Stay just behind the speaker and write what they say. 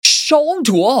Shalom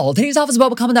to all. Today's office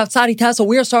Bava Kama Tzadi Tassel.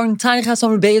 We are starting Tiny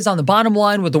Chasam Beis on the bottom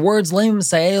line with the words Lim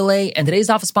Saele. And today's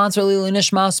office sponsor Lili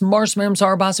Nishmas, Mars Miriam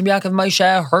Sar Basim Yaakov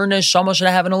Maisha, her Neshama should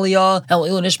have an Aliyah, and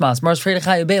Lili Nishmas, Mars Friedrich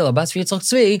Bela, Bas Yitzchak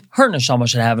Tzvi, her Neshama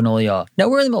should have an Aliyah. Now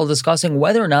we're in the middle of discussing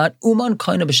whether or not Uman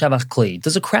Kaina B'Shavach Kli.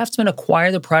 Does a craftsman acquire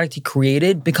the product he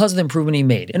created because of the improvement he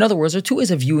made? In other words, there are two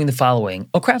ways of viewing the following.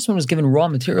 A craftsman was given raw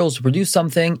materials to produce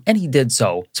something, and he did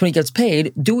so. So when he gets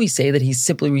paid, do we say that he's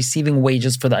simply receiving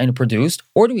wages for the item produced,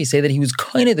 or do we say that he was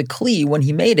kind of the kli when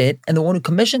he made it, and the one who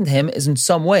commissioned him is in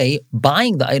some way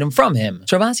buying the item from him?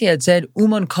 So Ravasi had said,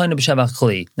 Uman kind of b'shavach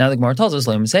kli. Now the Gemara tells us,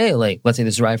 let's say this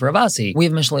is right for Ravasi. We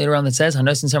have a Mishnah later on that says,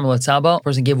 Hanos and Semer Letzaba, a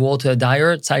person gave wool to a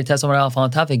dyer, and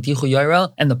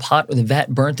the pot or the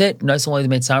vat burnt it, he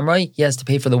has to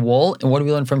pay for the wool. And what do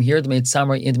we learn from here? They only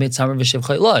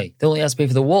has to pay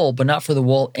for the wool, but not for the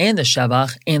wool and the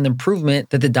shavach and the improvement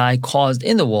that the dye caused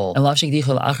in the wool. And are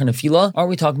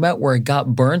we talking about where it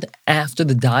got burnt after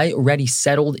the dye already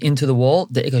settled into the wool?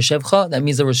 The ikashevcha, that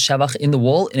means there was shavach in the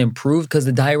wool and improved because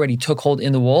the dye already took hold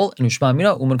in the wool. And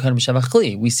uman kind of b'shavach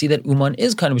kli. We see that uman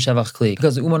is kind of b'shavach kli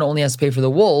because the uman only has to pay for the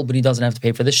wool, but he doesn't have to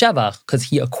pay for the shavach because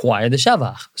he acquired the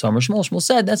shavach. So Amar Shmuel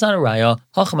said that's not a raya.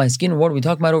 Hachamai skin. What are we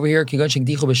talking about over here? Where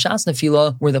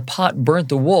the pot burnt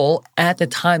the wool at the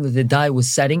time that the dye was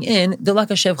setting in. The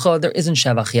lakashevcha, there isn't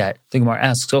shavach yet. The Gemara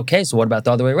asks, okay, so what about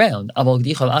the other way around?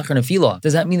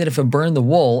 Does that mean that if it burned the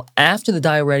wool after the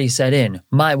dye already set in,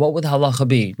 what would the halacha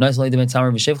be?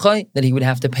 That he would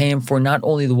have to pay him for not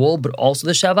only the wool but also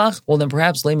the shavach? Well, then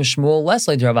perhaps Lema Shmuel less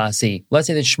like Ravasi. Let's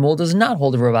say that Shmuel does not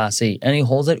hold of Ravasi, and he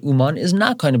holds that Uman is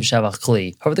not kind of shavach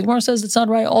kli. However, the Gemara says it's not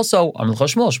right. Also,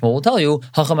 Shmuel will tell you,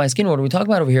 what are we talking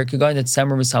about over here?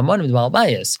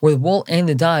 Where the wool and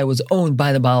the dye was owned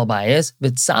by the Baal Bayis,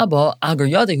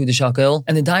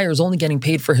 and the dyer is only getting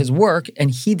paid for his work,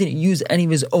 and he didn't use any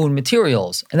of his own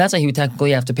materials. And that's why he would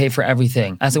technically have to pay for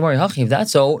everything. As the Gemara, if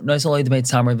that's so,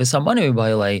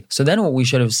 so then what we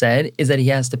should have said is that he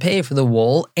has to pay for the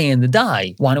wool and the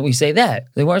dye. Why don't we say that?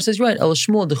 The Gemara says, right,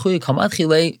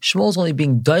 Shmuel's only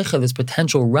being daicha this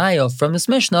potential raya from this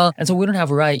Mishnah, and so we don't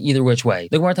have a raya either which way.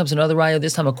 The Gemara attempts another raya,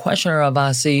 this time a questioner of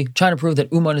Avasi, trying to prove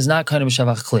that Uman is not kind of a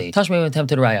shavach kli. Tashma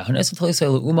attempted raya.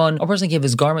 A person gave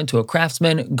his garment to a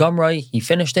craftsman, Gamrai, he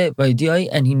finished it,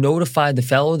 and he notified the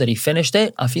fellow that he finished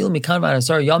it. Even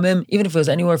if it was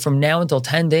anywhere from now until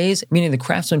 10 days, meaning the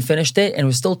craftsman finished it and it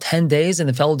was still 10 days and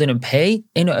the fellow didn't pay,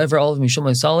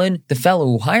 the fellow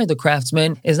who hired the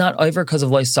craftsman is not over because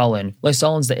of Laisalin.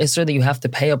 Laisalin's the isser that you have to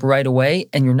pay up right away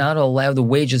and you're not allowed the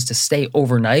wages to stay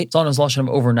overnight. Salin is lashon of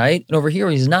overnight. And over here,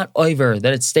 he's not over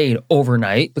that it stayed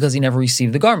overnight because he never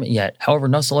received the garment yet. However,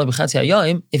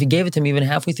 if he gave it to me even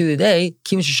halfway through the day,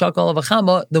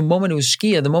 the moment it was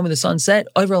shkia, the moment the sun set,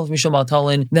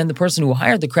 then the person who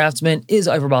hired the craftsman is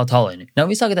over Baal Talin. Now,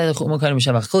 if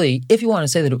you want to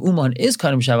say that Uman is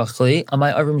kind of Shavach Kli, am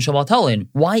I over Mishal Baal Talin?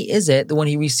 Why is it that when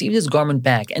he received his garment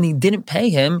back and he didn't pay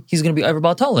him, he's going to be over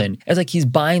Baal Talin? It's like he's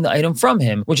buying the item from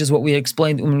him, which is what we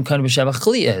explained Uman kind of Shavach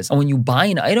Kli is. And when you buy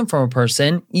an item from a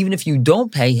person, even if you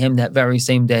don't pay him that very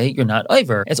same day, you're not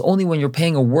over. It's only when you're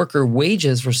paying a worker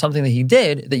wages for something that he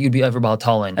did that you'd be over Baal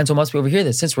Talin. And so it must be over here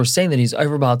that since we're saying that he's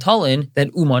over Baal Talin, that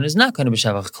Uman is not kind of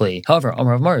Shavach Kli. However,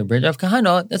 Amar of Mari, Bridge of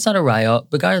Kahana, that's not a raya.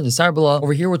 Begayr the Sarbala,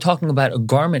 over here we're talking about a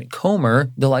garment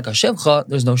comber, the like a shevcha,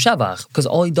 there's no shavach, because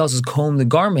all he does is comb the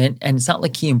garment, and it's not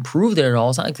like he improved it at all.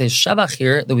 It's not like there's shavach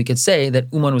here that we could say that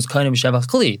Uman was kind of Shavach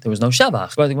Kli. There was no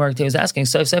shavach. But the Gemara was asking,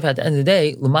 so at the end of the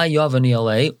day, L'may Yavani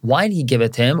Ale, why did he give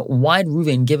it to him? Why did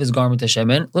Reuven give his garment to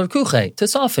Shimon? L'rkuche, to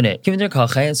soften it.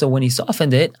 And so when he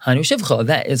softened it, Hanu Shivcha,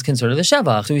 that is considered a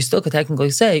shavach. So we still could technically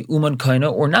say Uman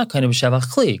kaina or not kind of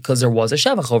Shavach Kli, because there was a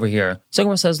shavach over here. So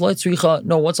Gemara says,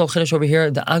 no, what's all chiddush over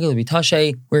here? The agil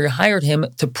bitashe, where he hired him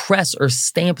to press or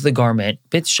stamp the garment.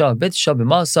 Bitsha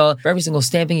b'masa. For every single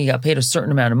stamping, he got paid a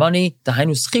certain amount of money. The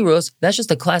hainu schiros, that's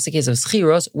just a classic case of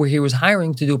schiros, where he was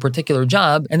hiring to do a particular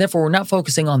job, and therefore we're not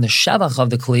focusing on the shavach of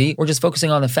the kli, we're just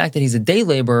focusing on the fact that he's a day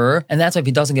laborer, and that's why if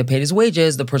he doesn't get paid his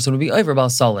wages, the person would be over Baal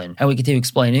Salin. And we continue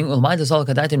explaining, in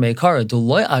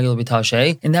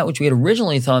that which we had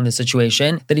originally thought in this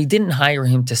situation, that he didn't hire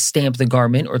him to stamp the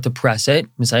garment or to press it.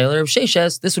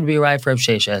 This would be a right for Rav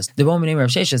Sheshes. The woman named Rav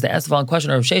Sheshes, they asked the following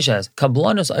question of Rav Sheshes: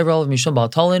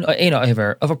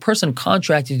 of a person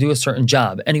contracted to do a certain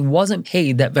job and he wasn't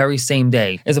paid that very same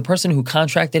day, is a person who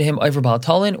contracted him over Baal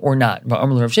Talin or not? Rav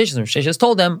Sheshes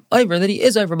told them over that he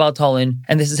is over Baal Talin,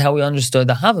 and this is how we understood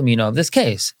the Havamina of this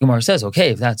case. Gemara says, okay,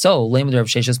 if that's so, Lamed Rav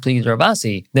Sheshes pleaded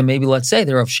Ravasi, then maybe let's say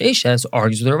that Rav Sheshes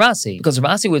argues with Ravasi, because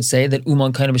Ravasi would say that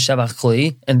Uman kind of a Shavach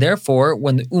Kli, and therefore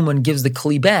when the Uman gives the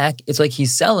Kli back, it's like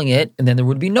he's selling it, and then there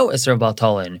would be no Braiser of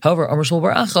Batalin. However, Amar Shmuel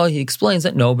bar Acha, he explains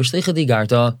that no, b'shlicha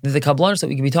digarta, that the kablanos that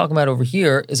we could be talking about over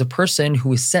here is a person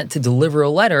who is sent to deliver a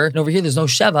letter, and over here there's no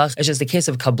shevach. It's just a case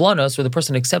of kablanos where the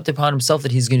person accepted upon himself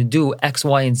that he's going to do X,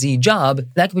 Y, and Z job.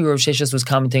 That could be what Rav Sheshes was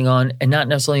commenting on, and not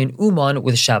necessarily an uman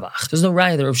with shevach. There's no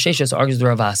raya that Rav Sheshes argues with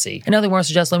Rav Asi. And now the Gemara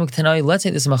suggests, let's say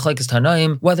this is machlekes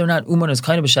tanaim, whether or not uman is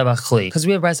kind of a shevach chli. Because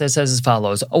we have brayso that says as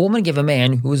follows: a woman gave a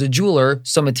man who was a jeweler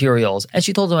some materials, and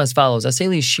she told him as follows: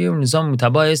 Aseli shir nizam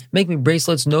mutabayis, make me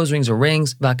bracelets, nose rings, or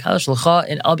rings, v'akalash l'cha,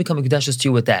 and I'll become mekudeshes to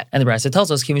you with that. And the brayso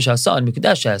tells us kivish hasan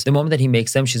mekudeshes. The moment that he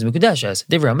makes them, she's mekudeshes.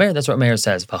 Divrei Meir, that's what Meir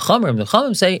says. V'chamer, the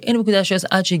Chachamim say in mekudeshes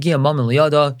ad shegia mammon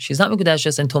liyada. She's not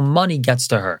mekudeshes until money gets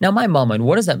to her. Now, my mammon,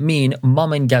 what does that mean?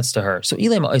 Mammon gets to her. So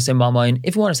ilay ma'aseh mammon.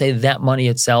 If you want to say that money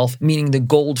itself, meaning the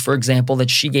gold, for example, that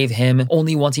she gave him,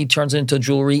 only once he turns it into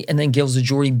jewelry and then gives the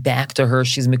jewelry back to her,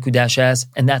 she's mekudeshes,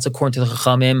 and that's according to the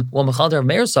Chachamim. Well, Mechal Rav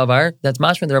Meir savar, that's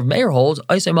mashman that Rav Meir holds,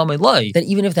 Aiseh mammon lai, that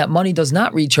even if that money does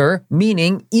not reach her,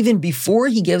 meaning even before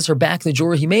he gives her back the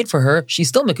jewelry he made for her, she's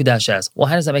still mekudeshes. Well,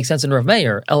 how does that make sense in Rav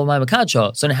Meir? Elamai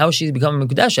mekadsha. So now how is she becoming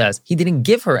mekudeshes? He didn't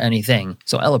give her anything.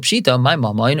 So elapshita, my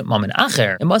mammon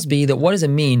acher. It must be that what does it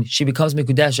mean she becomes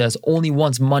mekudeshes only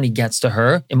once money gets to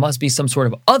her? It must be some sort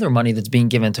of other money that's being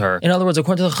given to her. In other words,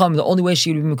 according to the Chacham, the only way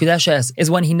she would be mekudeshes is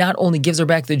when he not only gives her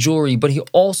back the jewelry, but he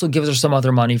also gives her some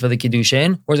other money for the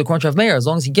kiddushin. Whereas according to Rav Meir, as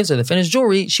long as he gives her the finished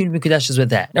jewelry, she would be mekudeshes with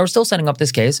that. Now we're still setting up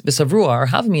this case. B'savrua, our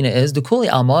havamina is the kuli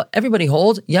alma. Everybody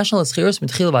holds yashal schirus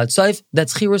mitchil vad saif. That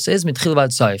schirus is mitchil vad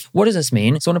saif. What does this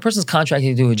mean? So when a person's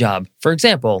contracted to do a job, for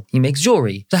example, he makes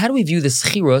jewelry. So how do we view the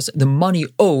schirus, the money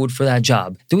owed for that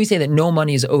job? Do we say that no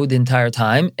money is owed the entire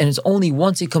time, and it's only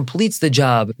once he completes the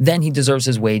job then he deserves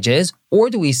his wages? Or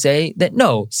do we say that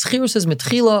no, schirus is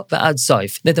mitchila va'ad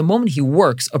saif, that the moment he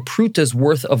works a pruta's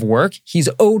worth of work, he's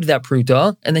owed that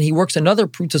pruta, and then he works another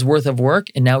pruta's worth of work,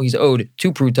 and now he's owed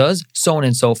 2 prutas, so on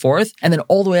and so forth, and then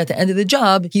all the way at the end of the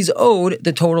job, he's owed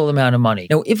the total amount of money.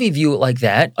 Now, if we view it like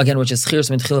that, again, which is schirus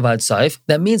mitchila va'ad saif,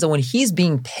 that means that when he's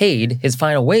being paid his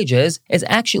final wages, it's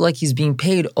actually like he's being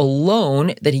paid a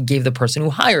loan that he gave the person who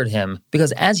hired him,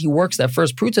 because as he works that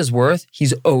first pruta's worth,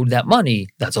 he's owed that money.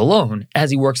 That's a loan.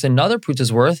 As he works another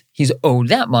pruta's worth, he's owed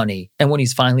that money. And when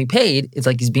he's finally paid, it's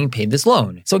like he's being paid this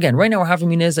loan. So again, right now our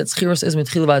havamina is that schirus is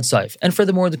mitchila va'ad saif. And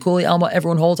furthermore, the kuli alma,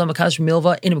 everyone holds on mekadesh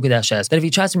milva in mekudeshes, that if he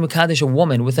tries to mekadesh a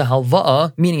woman with a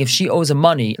halva'a, meaning if she owes him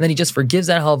money and then he just forgives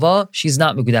that halva'a, she's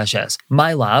not mekudeshes.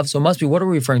 My lav, so it must be, what are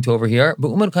we referring to over here? But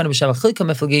uman kind of b'shevach chli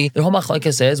kamiflagi. The whole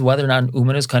machlekes says whether or not an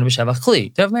uman is kind of b'shevach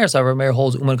chli. The Rav Meir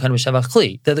holds uman kind of b'shevach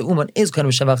chli, that the uman is kind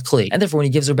of b'shevach chli, and therefore when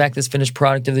he gives her back this finished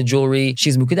product of the jewelry,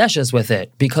 she's mekudeshes with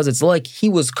it, because it's like he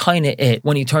was kind of it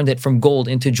when he turned it from gold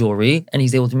into jewelry, and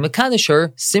he's able to mekadesh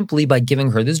her simply by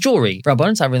giving her this jewelry.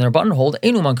 Rabbanan Savri and Rabbanan hold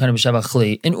ein uman kind of b'shevach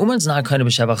chli, and uman's not kind of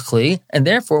b'shevach chli, and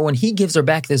therefore when he gives her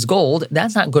back this gold,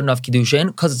 that's not good enough kiddushin,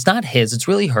 because it's not his, it's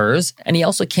really hers, and he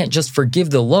also can't just forgive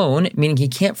the loan, meaning he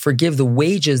can't forgive the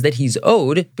wages that he's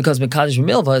owed, because mekadesh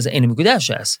milva is ein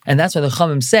mekudeshes, and that's why the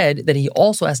Chachamim said that he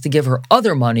also has to give her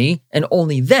other money, and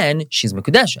only then she's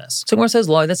mekudeshes. So Gemara says,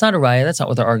 "Lo, that's not a raya. That's not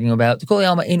what they're arguing about. The kol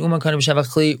alma ein uman kind of b'shevach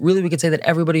chli. Really, we could say that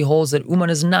everybody holds that uman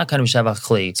is not kind of b'shevach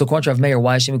chli. So according to Rav Meir,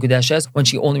 why is she mekudeshes when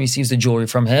she only receives the jewelry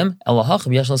from him? Their whole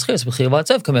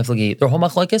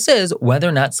machlekes is whether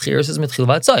or not schirus is mitchil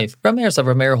v'ad saif.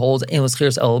 Rav Meir holds ein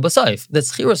l'schirus el b'saif. That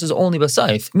schirus is only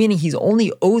b'saif, meaning he's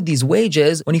only owed these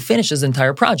wages when he finishes the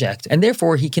entire project, and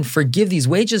therefore he can forgive these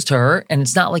wages to her, and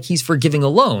it's not like he's forgiving a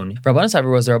loan. Rabbanan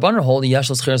Savri was the Rabbanan hold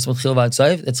yashal schirus mitchil v'ad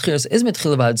saif. That schirus is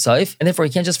mitchil v'ad saif, and therefore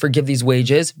he can't just forgive these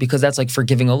wages because that's like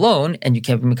forgiving a loan, and you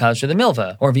can't be mekadesh for the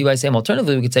milva. Or if same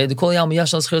alternatively, we could say the kol yalma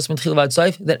yashal schirus mitchil v'ad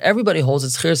saif, that everybody holds that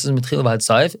schirus is mitchil v'ad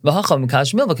saif. V'hacham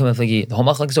mekadesh milva kameflagi. The whole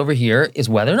machlekes over here is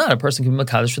whether or not a person can be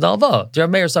mekadesh for the alva. The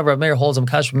Rav Meir holds a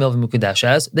mekadesh for milva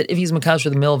mekudeshes, that if he's mekadesh for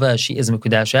the milva, she is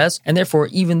mekudeshes, and therefore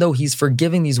even though he's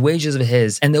forgiving these wages of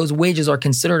his, and those wages are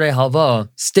considered a halva,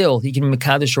 still he can be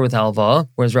mekadesh her with halva.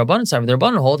 Whereas Rabbanan Savri, the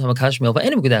Rabbanan hold mekadesh milva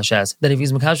and mekudeshes, that if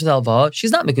he's mekadesh with halva,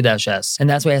 she's not mekudeshes, and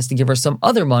that's why he has to give her some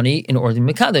other money in order to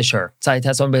mekadesh her. Tzai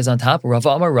Tesson based on top.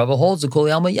 Rava holds the kol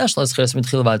yalma yashla schirus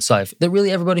mitchil v'ad saif, that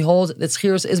really everybody holds that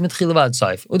schirus is mitchil v'ad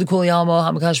saif. U'the kol yalma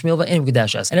hamekadesh milva and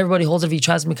mekudeshes, and everybody holds that if he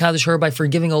tries to mekadesh her by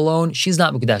forgiving a loan, she's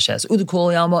not mekudeshes. U'the kol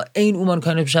yalma ein uman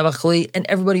kind of b'shevach chli, and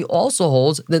everybody also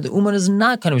holds that the uman is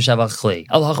not kind of b'shevach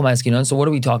chli. So what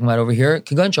are we talking about over here?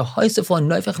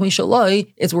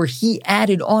 It's where he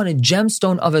added on a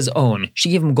gemstone of his own. She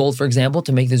gave him gold, for example,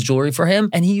 to make this jewelry for him,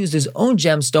 and he used his own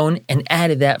gemstone and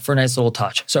added that for a nice little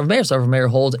touch. So Rav Meir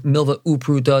holds milva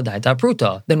upruta daita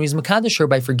pruta. Then he's mekadesh her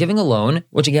by forgiving a loan,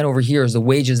 which again over here is the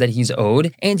wages that he's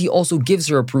owed, and he also gives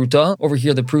her a pruta. Over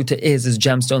here the pruta is his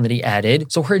gemstone that that he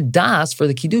added, so her das for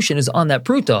the kiddushin is on that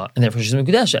pruta, and therefore she's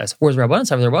mekudeshes. Whereas Rabbanan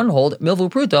the Rabbanan hold milvu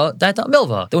pruta daita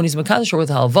milva. That when he's mekadosh with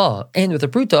halva and with the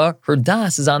pruta, her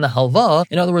das is on the halva.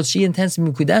 In other words, she intends to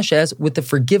be mekudeshes with the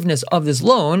forgiveness of this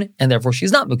loan, and therefore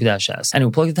she's not mekudeshes. And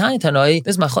we plug the Tanya Tanai.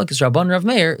 This machlokes Rabbanan Rav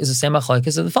Meir is the same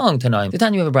machlokes of the following Tanai. The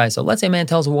Tanya of a brayso. Let's say a man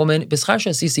tells a woman, "B'schar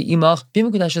sisi imach, be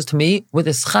mekudeshes to me with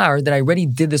a schar that I already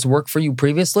did this work for you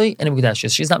previously, and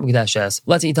mekudeshes. She's not mekudeshes.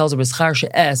 Let's say he tells her, "B'schar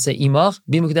she'es imach,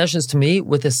 be mekudeshes to me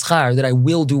with a schar that I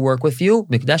will do work with you."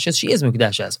 Mekudeshes, she is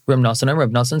mekudeshes. Reb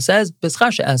Nasan says,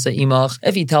 "B'schar she'es imach."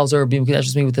 If he tells her, "Be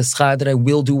mekudeshes to me with a schar that I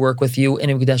will do work with you,"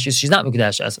 and mekudeshes, she's not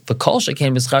mekudeshes. The kol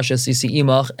shekain b'schar she'sisi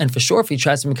imach, and for sure if he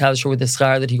tries to mekadosh her with a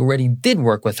schar that he already did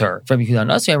work with her. Rabbi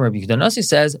Yehuda Nasi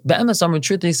says, "Be'emes amru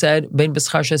truth," he said, "Bein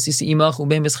b'schar she'sisi imach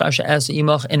u'bein b'schar she'es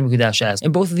imach and mekudeshes."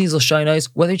 In both of these l'shaynos,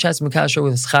 whether he tries to mekadosh her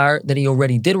with a schar that he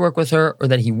already did work with her or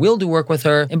that he will do work with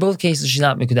her, in both cases she's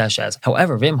not mekudeshes.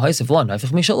 However,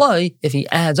 if he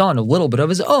adds on a little bit of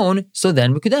his own, so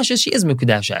then mekudeshes, she is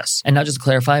mekudeshes. And now just to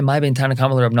clarify, my ben Tana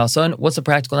Kama Reb Nasan, what's the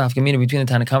practical nafkamina between the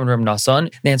Tana Kama and Reb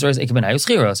Nasan? The answer is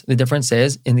schiros. The difference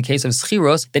is, in the case of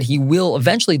schiros, that he will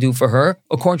eventually do for her.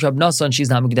 According to Reb Nasan, she's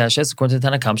not mekudeshes. According to the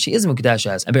Tana Kama, she is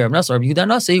mekudeshes. And by Reb Nasan, Reb Yehuda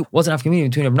Nasi, what's the nafkamina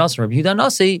between Reb Nasan and Reb Yehuda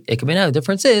Nasi? The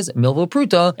difference is milvo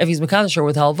pruta if he's mekadosh her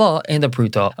with halva and the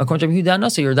pruta. According to Reb Yehuda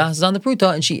Nasi, your das is on the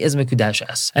pruta and she is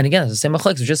mekudeshes. And again, it's the same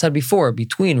machlokes we just had before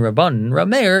between Rabban and Rav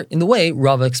Meir in the way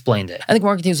Rava explained it. I think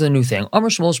Mark continues with a new thing. Amar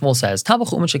Shmuel says,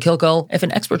 Tabach u'man shekilkel, if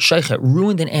an expert sheikhet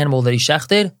ruined an animal that he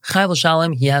shechted, chayv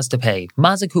l'shalem, he has to pay.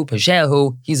 Mazik hu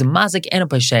pasheahu, he's a mazik and a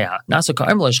pasheah. Nasa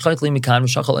ka'arm l'shchait li mikan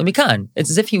v'shachal li mikan. It's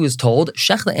as if he was told,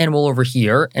 shech the animal over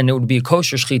here, and it would be a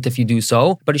kosher shechita if you do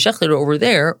so, but he shechted it over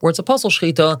there, where it's a puzzle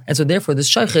shechita, and so therefore this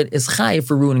sheikhet is chayv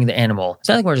for ruining the animal.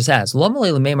 So I think Mark just asks, why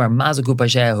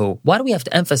do we have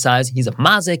to emphasize he's a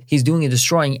mazik, he's doing a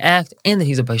destroying act, and that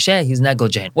he's a pasheah, he's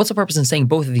negligent? What's the purpose in saying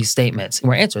both of these statements? And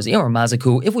our answer is,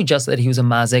 if we just said he was a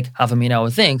mazik, havamina, I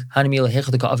would think,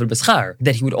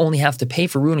 that he would only have to pay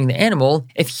for ruining the animal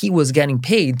if he was getting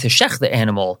paid to shech the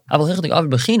animal. But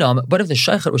if the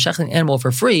sheikhet was shechting the animal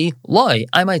for free,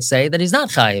 I might say that he's not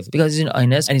chayiv, because he's an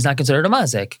einus and he's not considered a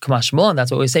mazik. And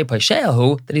that's what we say,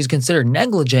 pasheahu, that he's considered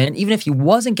negligent, even if he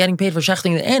wasn't getting paid for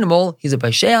shechting the animal, he's a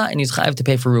pasheah and he's chayiv to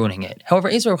pay for ruining it. However,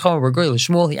 he asked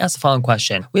the following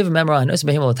question. We have a memra,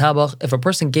 if a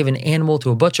person gave an animal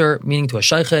to a butcher, meaning to a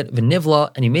sheikhet,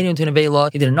 v'nivla, and he made it into an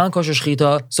avela, he did a non-kosher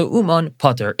shechita, so uman,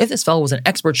 pater. If this fellow was an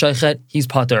expert sheikhet, he's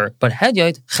pater. But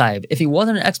hedyot, chayv. If he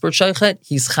wasn't an expert sheikhet,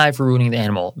 he's chayv for ruining the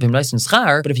animal.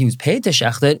 But if he was paid to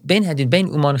shechtet, ben hedyot, ben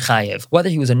uman chayiv. Whether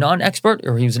he was a non-expert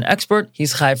or he was an expert,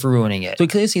 he's chayv for ruining it. So we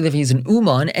clearly see that if he's an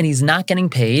uman and he's not getting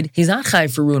paid, he's not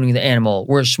chayv for ruining the animal,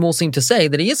 whereas Shmuel seemed to say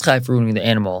that he is chayv for ruining the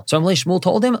animal. So Shmuel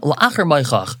told him, la'achar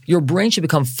maichach, your brain should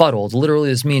become fuddled. Literally,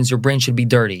 this means your brain should be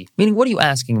dirty. Meaning, what are you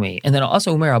asking me? And then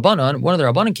also Umar Rabbanan, one of the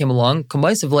Rabbanan came along,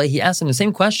 he asked him the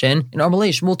same question, and Amalei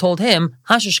Shmuel told him,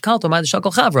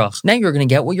 now you're going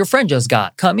to get what your friend just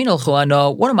got.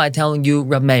 What am I telling you,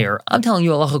 Rab Meir? I'm telling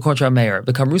you Allah according to Rab Meir.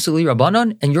 Become Rusuli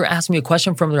Rabbanan, and you're asking me a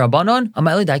question from the Rabbanan?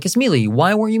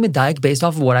 Why weren't you medaik based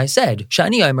off of what I said?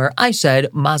 Shani Omer, I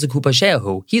said, Mazik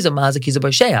Pasheahu. He's a mazik, he's a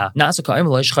pasheah.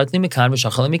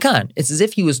 It's as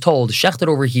if he was told, shechted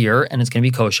over here, and it's going to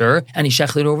be kosher, and he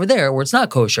shechted over there, where it's not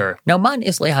kosher. Now, man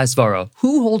islei ha-svara.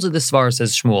 Who holds of this svara,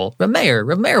 says Shmuel?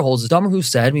 Reb Meir holds the Damar who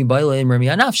said,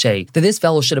 that this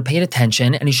fellow should have paid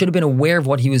attention, and he should have been aware of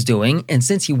what he was doing, and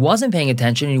since he wasn't paying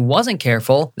attention, and he wasn't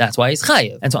careful, that's why he's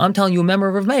chayiv. And so I'm telling you, a member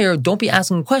of Reb Meir, don't be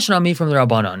asking a question on me from the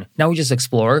Rabbanon. Now we just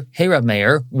explore, hey Reb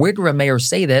Meir, where did Reb Meir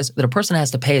say this, that a person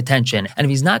has to pay attention, and if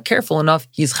he's not careful enough,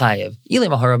 he's chayiv. Ilay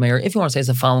mahar Reb Meir, if you want to say it's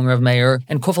the following Reb Meir,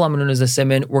 and kuf lamanun is a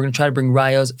siman, we're going to try to bring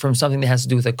rayos from something that has to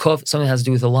do with a kuf, something that has to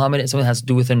do with a lamed, and something that has to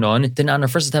do with a nun. Then on our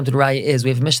first attempted raya is, we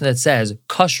have a mission that says,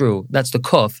 kashru, that's the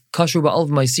kuf, kashru ba'alv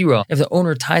ma'isira, if the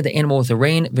owner tied the animal with a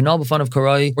rein, v'nal b'fan of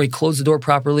karai, where he closed the door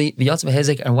properly, v'yatz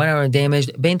v'hezik, and went out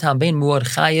undamaged, bein tam bein muad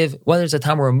chayiv, whether it's a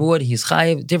tam or a muad, he's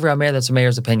chayiv, divrei Meir, that's a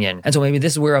Meir's opinion. And so maybe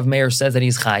this is where Rav Meir says that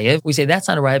he's chayiv. We say that's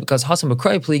not a raya because Hasan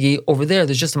b'krai pligi, over there,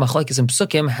 there's just a machlekes and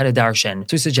psukim had a darshan.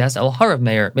 So we suggest el harav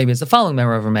Meir, maybe it's the following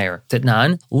member of a Meir.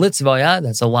 Titnan, litzvaya,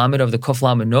 that's a lamed of the kuf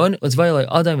lamed nun, litzvaya like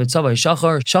adam v'tzavay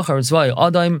shachar, shachar v'tzvaya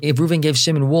adam, if Reuven gave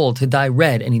Shimon wool to dye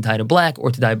red and he dyed it black,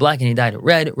 or to dye black and he dyed it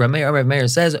red, Rav Meir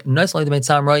says, nice like the made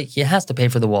samrai, he has to pay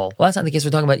for the wool. Well, that's not the case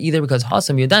we're talking about either, because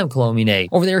Hasam yadayim kolomine.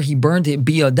 Over there, he burned it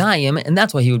biyadayim, and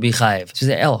that's why he would be chayiv. So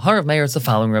we say, el harav Meir, it's the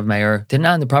following Rav Meir.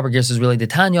 Titnan, the proper gears is really the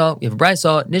Tanya. We have a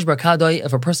brayso, nishbar kadai,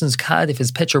 if a person's kad, if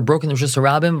his pitcher broke in the rishus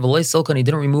harabim, v'lei silka, and he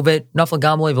didn't remove it, nafla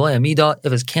gamlei v'lei amida,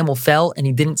 if his camel fell and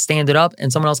he didn't stand it up,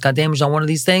 and someone else got damaged on one of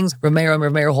these things, Rav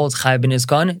Meir holds chayiv ben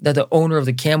iskan, shown that the owner of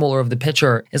the camel or of the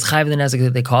pitcher is chayav the nezik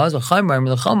that they caused. The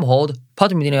Chum hold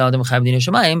pater min dinei adam v'chayav dinei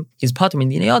shemayim. He's pater min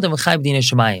dinei adam v'chayav dinei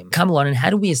shemayim. Kamalan, and how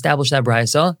do we establish that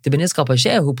brayso? The beniskal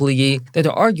pashea hu pligi, that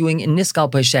they're arguing in niskal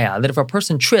pashea, that if a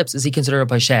person trips, is he considered a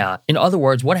pashea? In other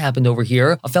words, what happened over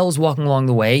here? A fellow's walking along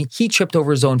the way, he tripped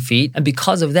over his own feet, and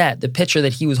because of that, the pitcher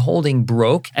that he was holding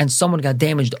broke, and someone got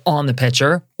damaged on the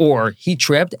pitcher, or he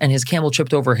tripped and his camel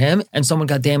tripped over him, and someone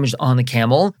got damaged on the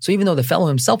camel. So even though the fellow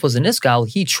himself was a niskal,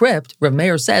 he tripped. Rav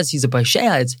Meir says he's a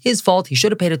pashea. It's his fault. He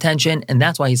should have paid attention, and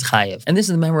that's why he's chayiv. And this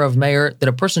is the memory of Meir, that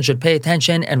a person should pay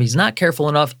attention, and if he's not careful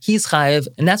enough, he's chayiv.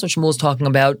 And that's what Shmuel is talking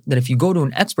about, that if you go to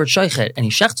an expert shaychet and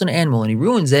he shechts an animal and he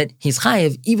ruins it, he's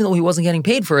chayiv, even though he wasn't getting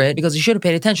paid for it, because he should have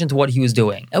paid attention to what he was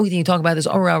doing. Everything you talk about is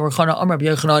Amar Rav Chana, Amar Rabbi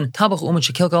Yochanan, Tabach Uman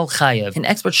Shekilkal chayiv. An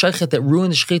expert shaychet that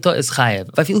ruined the shechita is chayiv.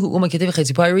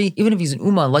 Even if he's an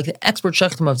uman like the expert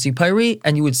shaychetim of Tzipayri,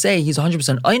 and you would say he's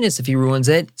 100% einus if he ruins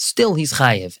it, still he's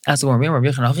chayiv. Ask the Rabbi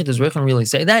Yochanan, does Rabbi Yochanan really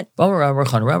say that? Rabbi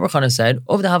Yochanan said,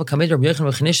 over the Bava Kama,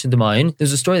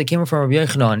 there's a story that came from Rabbi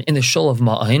Yochanan in the shul of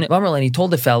Ma'ain. And he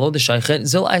told the fellow, the shaychet,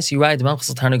 Zil Aisi Raya Demam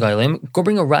Chesel Tarnagailim, go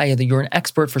bring a raya that you're an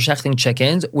expert for shechting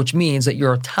chickens, which means that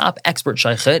you're a top expert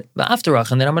shaychet,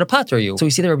 and then I'm going to pater you. So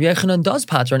we see that Rabbi Yochanan does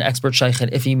pater an expert shaychet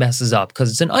if he messes up,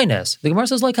 because it's an eines. The Gemara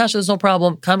says, like Kasha, there's no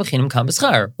problem. Kam b'chinim, kam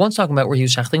b'schar. One's talking about where he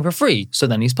was shechting for free, so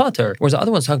then he's pater. Whereas the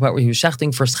other one's talking about where he was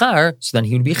shechting for schar, so then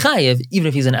he would be chayiv, even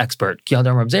if he's an expert. Ki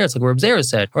Hadar Rab Zera, it's like what Rab Zera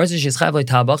said.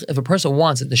 If a person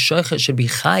wants that the shaychet should be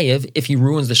chayiv if he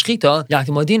ruins the shechita,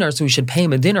 yakim l'dinar, so we should pay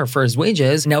him a dinner for his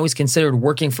wages. Now he's considered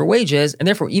working for wages, and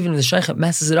therefore even if the shaychet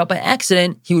messes it up by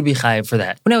accident, he would be chayiv for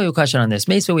that. But now we have a question on this.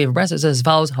 Meisveh, we have a brass that says as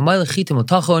follows: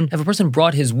 if a person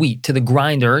brought his wheat to the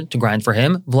grinder to grind for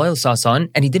him,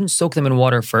 and he didn't soak them in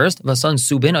water first, and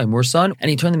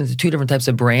he turned them into two different types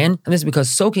of bran, and this is because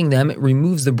soaking them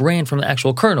removes the bran from the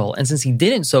actual kernel, and since he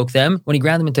didn't soak them, when he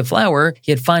ground them into flour,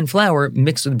 he had fine flour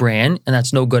mixed with bran, and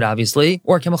that's no good obviously.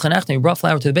 Or he brought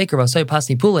flour to the baker,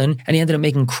 and he ended up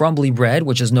making crumbly bread,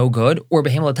 which is no good. Or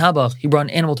he brought an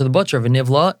animal to the butcher of a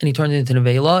nivla, and he turned it into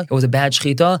nevela. It was a bad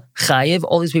shchita. Chayiv,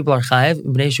 all these people are chayiv.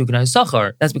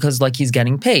 That's because like he's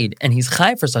getting paid, and he's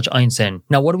chayiv for such einsin.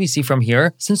 Now what do we see from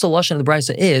here? Since the lashon of the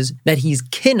brisa is that he's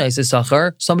kinais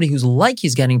sachar, somebody who's like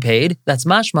he's getting paid, that's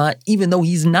mashma, even though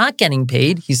he's not getting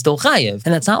paid, he's still chayiv.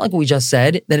 And that's not like what we just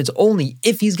said, that it's only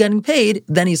if he's getting paid,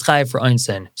 then he's chayiv for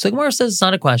einsin. So Gemara says it's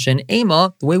not a question.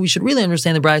 Ema, the way we should really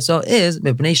understand the brisa is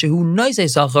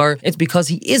it's because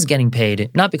he is getting paid,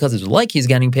 not because it's like he's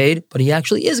getting paid, but he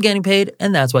actually is getting paid,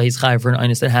 and that's why he's chayiv for an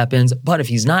einus that happens. But if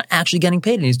he's not actually getting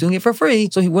paid and he's doing it for free,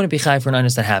 so he wouldn't be chayiv for an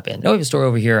einus that happened. Now we have a story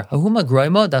over here. There was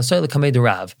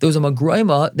a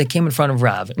magroima that came in front of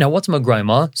Rav. Now what's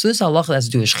magroima? So this halacha has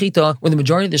to do with shechita, where the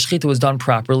majority of the shechita was done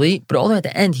properly, but all the way at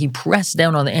the end he pressed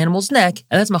down on the animal's neck,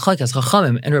 and that's machlekes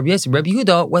chachamim and Rabbi Yossi, Rabbi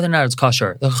Yehuda, whether or not it's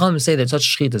kosher. The chachamim say that such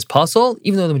shechita is possible,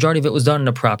 even though the majority of it was done in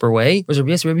a proper way, whereas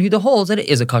Rabbi Yossi, Rabbi Yehuda holds that it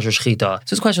is a kosher shechita. So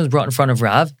this question was brought in front of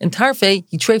Rav, and Tarfei,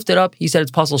 he trafed it up, he said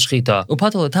it's possible shechita.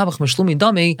 Upatel l'tabach mishlumi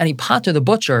dami, and he pater the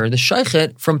butcher, the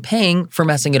shaychet, from paying for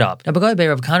messing it up. Now Bagai Bei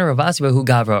Rav Kana Rav Asi Bahu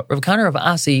Gavra. Rav Kana Rav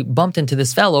Asi bumped into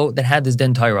this fellow that had this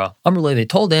din Torah. Amrulay, they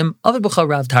told him, Avid b'cha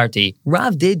Rav Tarti.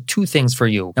 Rav did two things for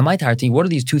you. Now my Tarti, what are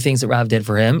these two things that Rav did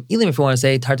for him? Elim, if you want to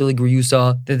say Tarti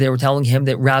Ligriyusa, that they were telling him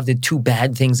that Rav did two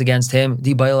bad things against him.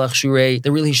 Di Bayalach Shurei,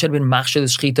 that really he should have been machshir the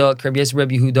shchita, Rabbi Yossi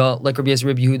Rabbi Yehuda, like Rabbi Yossi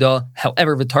Rabbi Yehuda.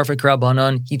 However, v'tarfek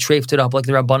Rabbanan, he trafed it up like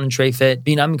the Rabbanan trafe it.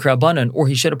 Binami Rabbanan, or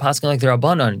he should have passed like the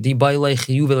Rabbanan. Di Bayalei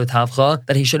Chiyuv L'Tavcha,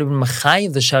 that he should have been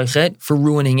machayiv the shaychet for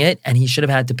ruining it, and he should have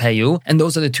had to pay you. And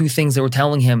those are the two things that were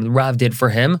telling him the Rav did for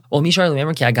him. Well, Mishar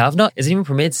L'Memer Ki Agavna, is it even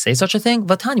permitted to say such a thing?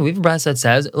 Vatani, we have a brass that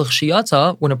says,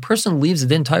 L'chshiyata, when a person leaves the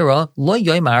din Torah, Lo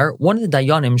Yoimar, one of the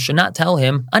dayanim should not tell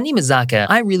him, Ani Mizake,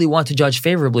 I really want to judge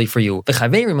favorably for you.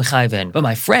 V'chaveri Mechayven, but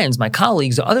my friends, my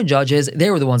colleagues, the other judges, they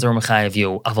were the ones that were Mechayev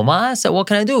you. Avama said, what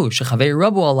can I do? Shechaveri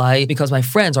Rabu Alai, because my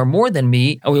friends are more than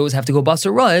me, and we always have to go bust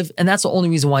a rive, and that's the only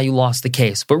reason why you lost the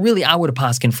case. But really, I would have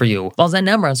paskin for you. Valzan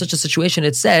Nemra, in such a situation,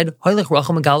 it said,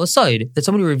 that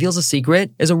somebody who reveals a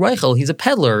secret is a reichel, he's a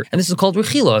peddler, and this is called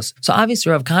rechilos. So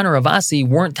obviously Rav Kana Rav Asi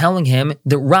weren't telling him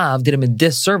that Rav did him a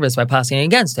disservice by passing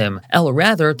against him. Ella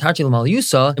rather, Tarti L'Mal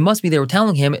Yusa, it must be they were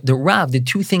telling him that Rav did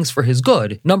two things for his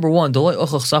good. Number one,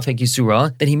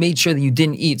 that he made sure that you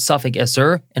didn't eat Safek Isser,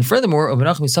 and furthermore,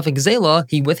 Ubenachmi Safek Zela,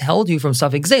 he withheld you from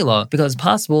Safek Zela, because it's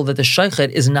possible that the Sheikhet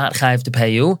is not chayiv to pay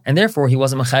you, and therefore he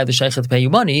wasn't chayiv the Sheikhet to pay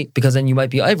you money, because then you might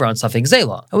be over on Safek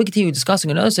Zela. And we continue discussing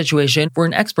another situation where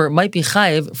an expert might be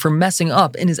chayiv for messing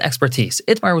up in his expertise.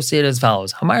 Itmar will say it as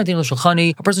follows: Hamar Din Shulchani,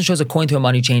 a person shows a coin to a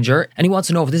money changer, and he wants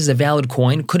to know if this is a valid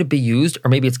coin, could it be used, or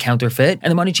maybe it's counterfeit,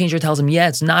 and the money changer tells him, yeah,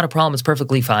 it's not a problem, it's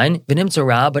perfectly fine.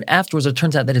 V'nimtzara, but afterwards it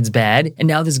turns out that it's bad, and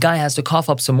now this guy has to cough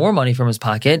up some more money from his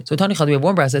pocket. So Tani Chad, we have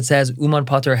one brass that says Uman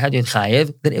Pater Hadyot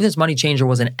Chayiv, that if this money changer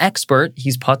was an expert,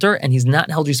 he's Pater and he's not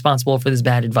held responsible for this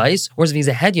bad advice. Whereas if he's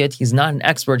a Hadyot, he's not an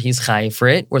expert, he's Chayiv for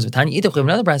it. Whereas with Tani Idach, we have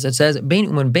another brass that says Bein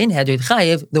Uman Bein Hadyot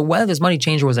Chayiv, that whether this money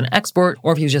changer was an expert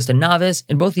or if he was just a novice,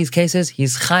 in both these cases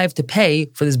he's Chayiv to pay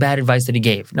for this bad advice that he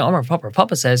gave. Now Omar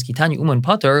Papa says Kitani Uman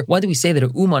Pater. Why do we say that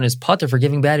a Uman is Pater for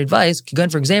giving bad advice?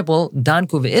 For example,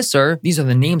 Danku ve'Isser, these are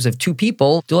the names of two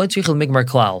people.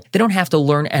 They don't have to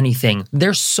learn anything.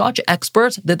 They're such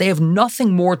experts that they have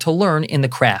nothing more to learn in the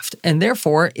craft. And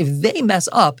therefore, if they mess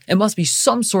up, it must be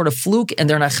some sort of fluke and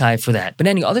they're not chayiv for that. But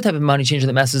any other type of money changer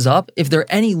that messes up, if they're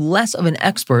any less of an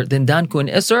expert than Danku and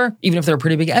Isser, even if they're a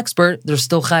pretty big expert, they're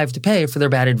still chayiv to pay for their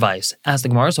bad advice. Ask the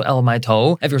Gemara, so Elamai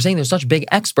To, if you're saying they're such big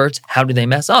experts, how did they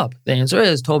mess up? The answer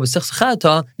is,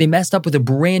 they messed up with a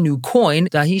brand new coin,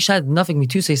 that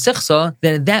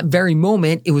at that very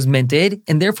moment it was minted,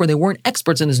 and therefore they weren't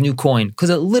experts in this new coin, because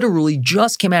it literally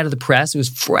just came out of the press, it was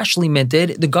freshly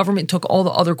minted, the government took all the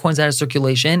other coins out of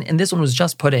circulation, and this one was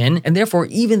just put in, and therefore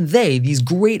even they, these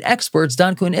great experts,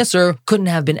 Danku and Isser, couldn't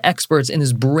have been experts in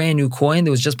this brand new coin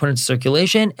that was just put into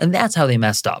circulation, and that's how they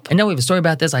messed up. And now we have a story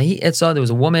about this. There was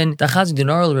a woman,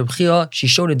 she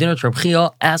showed a dinner to Reb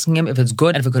Chia, asking him if it's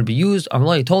good and if it could be used.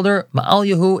 Amalai told her, Ma'al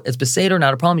Yehu, it's beseder,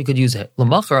 not a problem, you could use it.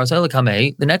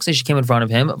 The next day she came in front of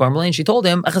him, and she told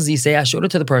him, I showed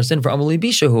it to the person for Amalai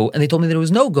Bishahu, and they told me that it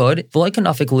was no good,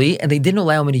 and they didn't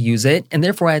allow me to use it, and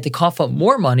therefore I had to cough up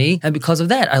more money, and because of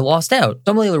that, I lost out.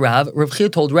 Reb Chia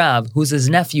told Rav, who's his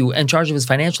nephew in charge of his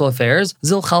financial affairs,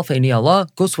 Zil Chalfei Ni'ala,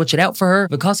 go switch it out for her,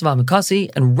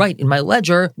 and write in my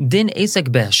ledger, Din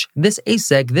Asek Besh. This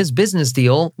Asek, this business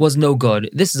deal, was no good.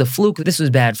 This is a fluke, this was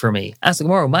bad for me. Ask the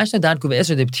Gemara, why is it that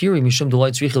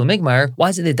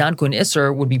Danku and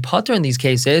Isser would be pater in these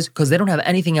cases? Because they don't have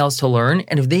anything else to learn,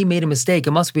 and if they made a mistake,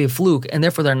 it must be a fluke, and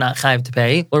therefore they're not chayiv to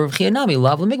pay. Or Reb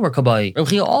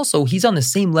Chia also, he's on the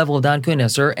same level of Danku and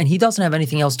Isser, and he doesn't have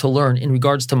anything else to learn in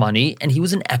regards to money, and he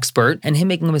was an expert, and him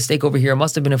making a mistake over here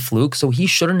must have been a fluke, so he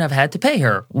shouldn't have had to pay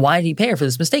her. Why did he pay her for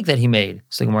this mistake that he made?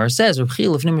 So Gemara says, Reb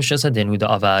Chia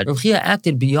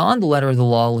acted beyond the letter of the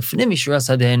law,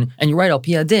 and you're right, al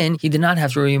pi hadin, he did not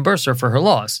have to reimburse her for her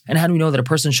loss. And how do we know that a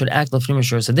person should act lefnim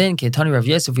mishras hadin? Ketani Rav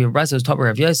Yosef, we have Brysos Top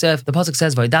Rav Yosef. The pasuk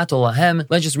says, Vaydato lahem.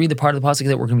 Let's just read the part of the pasuk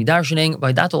that we're going to be darshaning.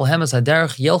 Vaydato lahem as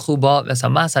haderech yelchu ba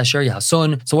v'samas asher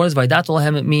yahasun. So what does Vaydato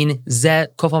lahem mean? Zeh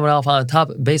kof amar alf on the top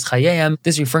beis chayim.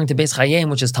 This is referring to beis chayim,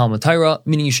 which is Talmud Torah,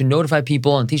 meaning you should notify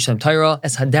people and teach them Torah.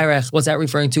 As haderech, what's that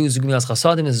referring to? Zugmilas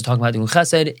chasadim. This is talking about doing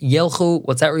chesed. Yelchu,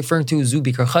 what's that referring to? Zu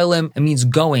bikar chaylim. It means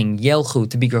going. Yelchu,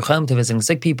 to bikar chaylim, to visiting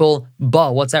sick people.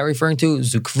 Ba, what's that referring to?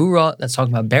 Zukvura, that's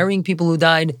talking about burying people who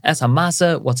died. Es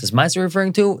hamasa, what's this ma'aser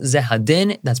referring to?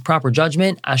 Zehadin, that's proper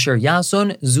judgment. Asher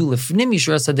yasun, zu lefnim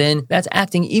yishras hadin, that's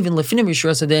acting even lefnim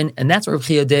yishras hadin, and that's what Reb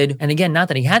Chia did. And again, not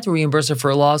that he had to reimburse her for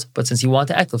a loss, but since he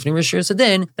wanted to act lefnim yishras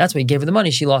hadin, that's why he gave her the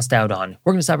money she lost out on.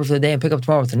 We're going to stop here for the day and pick up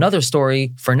tomorrow with another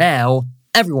story. For now,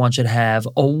 everyone should have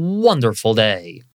a wonderful day.